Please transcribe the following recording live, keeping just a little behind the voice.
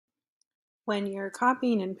When you're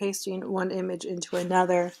copying and pasting one image into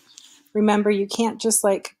another, remember you can't just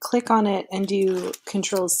like click on it and do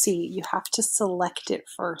Control C. You have to select it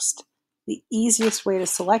first. The easiest way to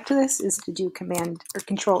select this is to do Command or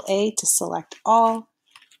Control A to select all,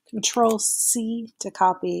 Control C to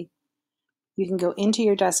copy. You can go into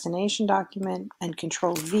your destination document and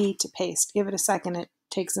Control V to paste. Give it a second, it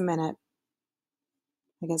takes a minute.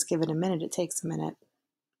 I guess give it a minute, it takes a minute.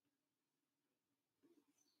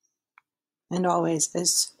 And always,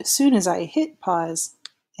 as soon as I hit pause,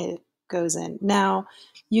 it goes in. Now,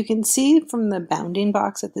 you can see from the bounding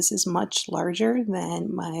box that this is much larger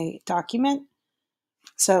than my document.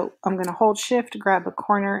 So I'm going to hold Shift, grab a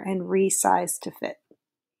corner, and resize to fit.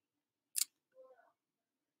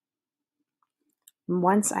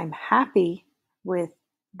 Once I'm happy with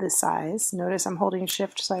the size, notice I'm holding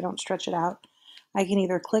Shift so I don't stretch it out. I can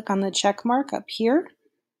either click on the check mark up here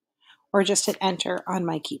or just hit Enter on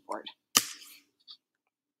my keyboard.